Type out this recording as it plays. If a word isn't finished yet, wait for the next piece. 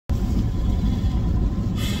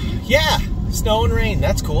Yeah, snow and rain.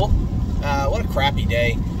 That's cool. What a crappy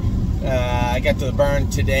day. I got to the barn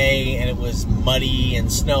today, and it was muddy and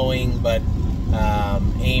snowing, but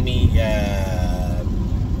Amy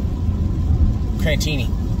Crantini,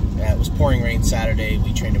 it was pouring rain Saturday.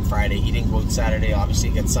 We trained him Friday. He didn't go out Saturday.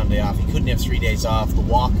 Obviously, he got Sunday off. He couldn't have 3 days off. The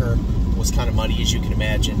walker was kind of muddy, as you can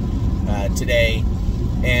imagine, today.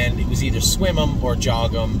 And it was either swim him or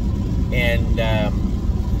jog him. And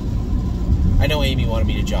I know Amy wanted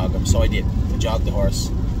me to jog him, so I did. I jogged the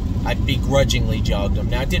horse. I begrudgingly jogged him.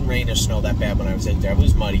 Now, it didn't rain or snow that bad when I was out there. It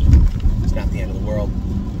was muddy. It's not the end of the world.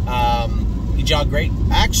 He jogged great.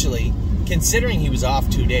 Actually, considering he was off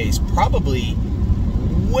 2 days, probably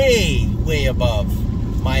way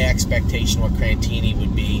above my expectation what Crantini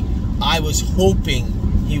would be. I was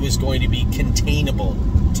hoping he was going to be containable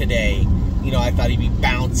today. You know, I thought he'd be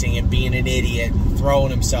bouncing and being an idiot and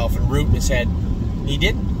throwing himself and rooting his head. He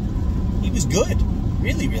didn't. He was good.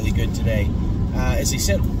 Really good today. As he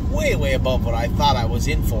said, way above what I thought I was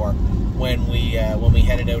in for when we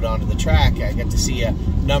headed out onto the track. I got to see a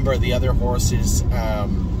number of the other horses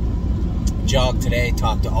jog today,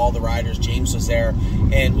 talked to all the riders. James was there,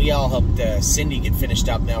 and we all helped Cindy get finished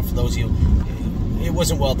up. Now, for those of you, it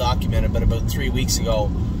wasn't well documented, but about 3 weeks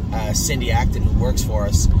ago, Cindy Acton, who works for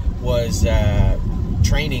us, was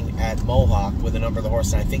training at Mohawk with a number of the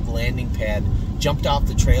horses. And I think Landing Pad jumped off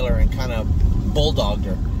the trailer and kind of bulldogged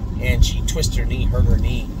her, and she twisted her knee, hurt her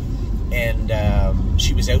knee, and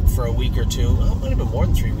she was out for a week or two. Well, it might have been more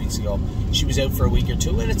than 3 weeks ago. She was out for a week or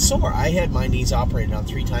two, and it's sore. I had my knees operated on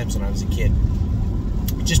 3 times when I was a kid.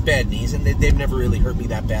 Just bad knees, and they've never really hurt me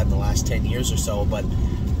that bad in the last 10 years or so, but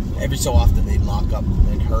every so often they'd lock up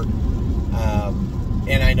and hurt.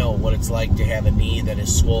 And I know what it's like to have a knee that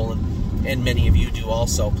is swollen, and many of you do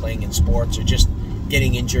also, playing in sports or just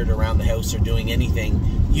getting injured around the house or doing anything.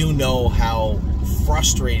 You know how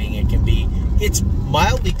frustrating it can be. It's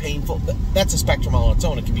mildly painful. That's a spectrum all on its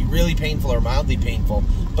own. It can be really painful or mildly painful,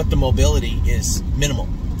 but the mobility is minimal.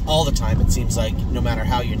 All the time, it seems like, no matter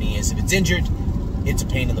how your knee is. If it's injured, it's a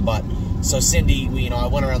pain in the butt. So Cindy, I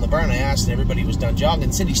went around the barn, I asked, and everybody was done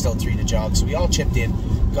jogging. Cindy still had 3 to jog, so we all chipped in,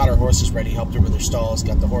 got our horses ready, helped her with her stalls,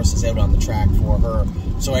 got the horses out on the track for her.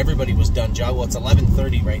 So everybody was done jogging. Well, it's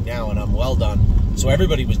 11:30 right now, and I'm well done. So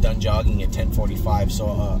everybody was done jogging at 10:45. So,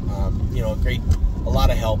 a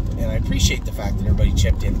lot of help, and I appreciate the fact that everybody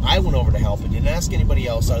chipped in. I went over to help. I didn't ask anybody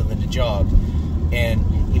else other than to jog. And,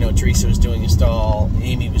 Teresa was doing a stall,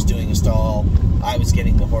 Amy was doing a stall, I was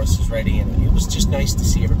getting the horses ready, and it was just nice to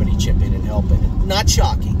see everybody chip in and help. And not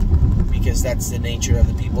shocking, because that's the nature of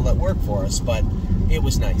the people that work for us, but it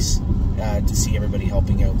was nice to see everybody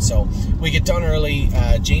helping out. So we get done early.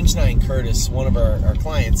 James Nine Curtis, one of our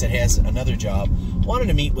clients that has another job, wanted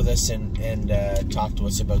to meet with us and talk to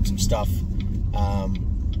us about some stuff.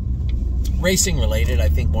 Racing related, I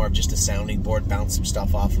think more of just a sounding board, bounce some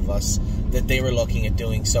stuff off of us that they were looking at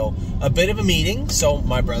doing. So a bit of a meeting. So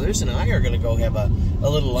my brothers and I are going to go have a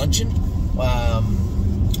little luncheon. A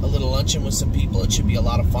little luncheon with some people. It should be a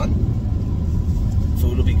lot of fun.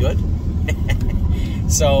 Food will be good.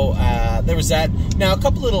 So there was that. Now, a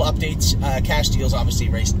couple little updates. Cash Deals obviously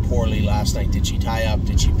raced poorly last night. Did she tie up?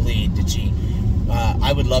 Did she bleed? Did she...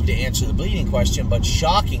 I would love to answer the bleeding question, but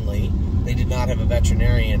shockingly, they did not have a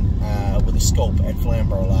veterinarian with a scope at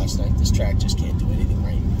Flamborough last night. This track just can't do anything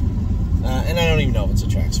right. And I don't even know if it's the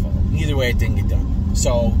track's fault. Either way, it didn't get done.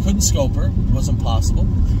 So, couldn't scope her. It wasn't possible.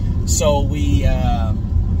 So, we're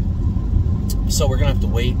going to have to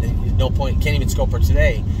wait. No point. Can't even scope her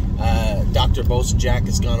today. Dr. Bosenjack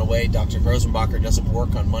has gone away. Dr. Grosenbacher doesn't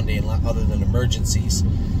work on Monday other than emergencies.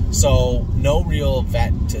 So, no real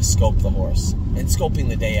vet to scope the horse. And scoping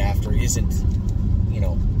the day after isn't,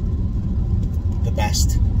 the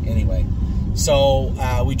best anyway. So,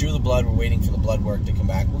 we drew the blood. We're waiting for the blood work to come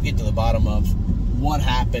back. We'll get to the bottom of what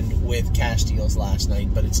happened with Cash Deals last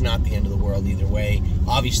night, but it's not the end of the world either way.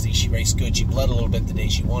 Obviously, she raced good. She bled a little bit the day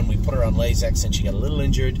she won. We put her on Lasix, and she got a little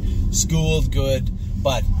injured. Schooled good.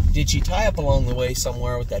 But did she tie up along the way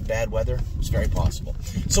somewhere with that bad weather? It's very possible.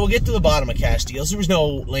 So we'll get to the bottom of Cash Deals. There was no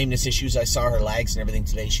lameness issues. I saw her legs and everything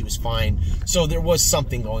today. She was fine. So there was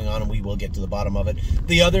something going on, and we will get to the bottom of it.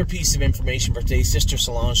 The other piece of information for today, Sister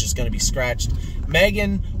Solange is going to be scratched.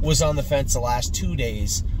 Megan was on the fence the last 2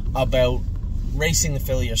 days about racing the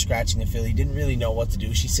filly or scratching the filly. Didn't really know what to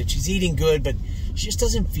do. She said she's eating good, but she just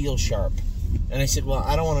doesn't feel sharp. And I said, well,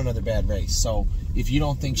 I don't want another bad race. So if you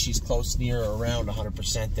don't think she's close, near, or around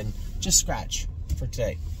 100%, then just scratch for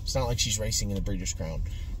today. It's not like she's racing in the Breeders' Crown.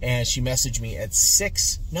 And she messaged me at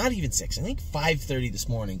 6, not even 6, I think 5:30 this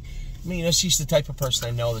morning. I mean, you know, she's the type of person,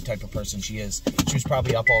 I know the type of person she is. She was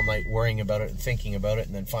probably up all night worrying about it and thinking about it,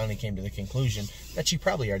 and then finally came to the conclusion that she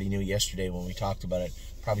probably already knew yesterday when we talked about it,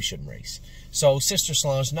 probably shouldn't race. So Sister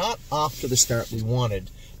Solange, not off to the start we wanted,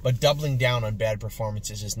 but doubling down on bad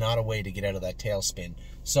performances is not a way to get out of that tailspin.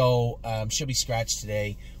 So she'll be scratched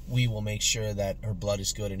today. We will make sure that her blood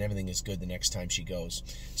is good and everything is good the next time she goes.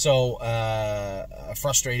 So a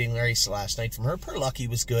frustrating race last night from her. Per Lucky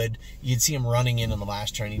was good. You'd see him running in the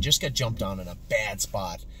last turn. He just got jumped on in a bad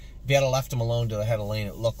spot. If we had left him alone to the head of lane,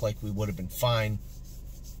 it looked like we would have been fine.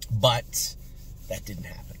 But that didn't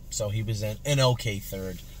happen. So he was an okay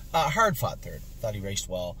third. Hard-fought third. Thought he raced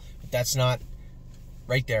well. But that's not...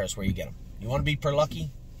 Right there is where you get him. You want to beat Per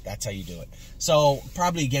Lucky? That's how you do it. So,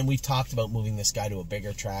 probably, again, we've talked about moving this guy to a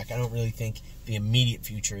bigger track. I don't really think the immediate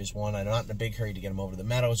future is one. I'm not in a big hurry to get him over the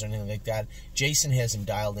Meadows or anything like that. Jason has him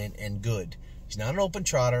dialed in and good. He's not an open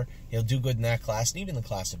trotter. He'll do good in that class and even the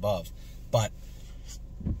class above. But,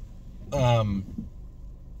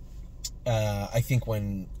 I think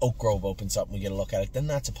when Oak Grove opens up and we get a look at it, then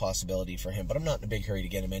that's a possibility for him. But I'm not in a big hurry to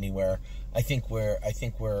get him anywhere. I think we're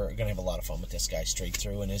going to have a lot of fun with this guy straight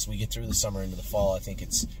through. And as we get through the summer into the fall, I think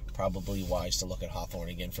it's probably wise to look at Hawthorne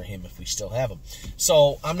again for him if we still have him.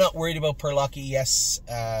 So I'm not worried about Per Lucky. Yes,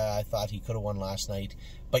 I thought he could have won last night.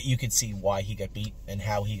 But you could see why he got beat and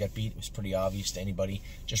how he got beat. It was pretty obvious to anybody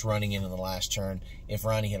just running in the last turn. If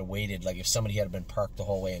Ronnie had waited, like if somebody had been parked the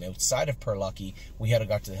whole way and outside of Per Lucky, we had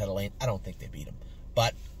got to the head of lane, I don't think they beat him.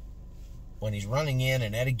 But when he's running in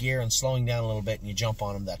and out of gear and slowing down a little bit and you jump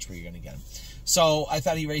on him, that's where you're going to get him. So I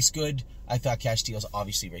thought he raced good. I thought Cash Steels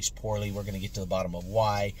obviously raced poorly. We're going to get to the bottom of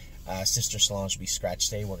why. Sister Solange will be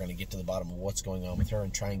scratched today. We're going to get to the bottom of what's going on with her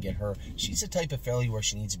and try and get her. She's the type of filly where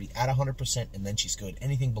she needs to be at 100% and then she's good.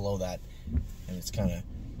 Anything below that, and it's kind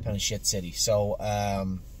of shit city. So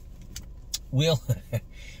we'll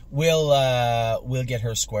get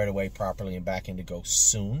her squared away properly and back into go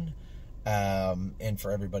soon. And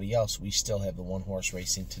for everybody else, we still have the one-horse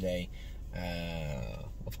racing today.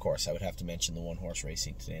 Of course, I would have to mention the one-horse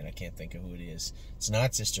racing today, and I can't think of who it is. It's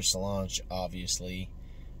not Sister Solange, obviously.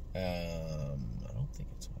 I don't think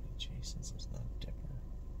it's one of Jason's. It's not Dipper.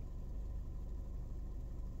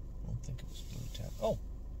 I don't think it was Blue Tap. Oh,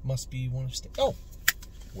 must be one of Oh,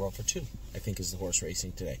 World for Two, I think, is the horse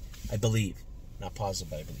racing today. I believe. Not positive,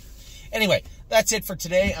 but I believe. Anyway, that's it for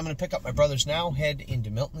today. I'm going to pick up my brothers now, head into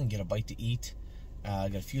Milton, and get a bite to eat. I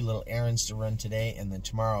got a few little errands to run today, and then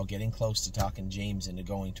tomorrow, getting close to talking James into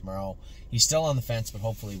going tomorrow. He's still on the fence, but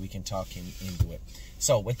hopefully we can talk him into it.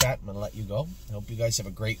 So with that, I'm going to let you go. I hope you guys have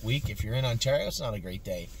a great week. If you're in Ontario, it's not a great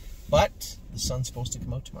day, but the sun's supposed to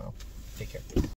come out tomorrow. Take care.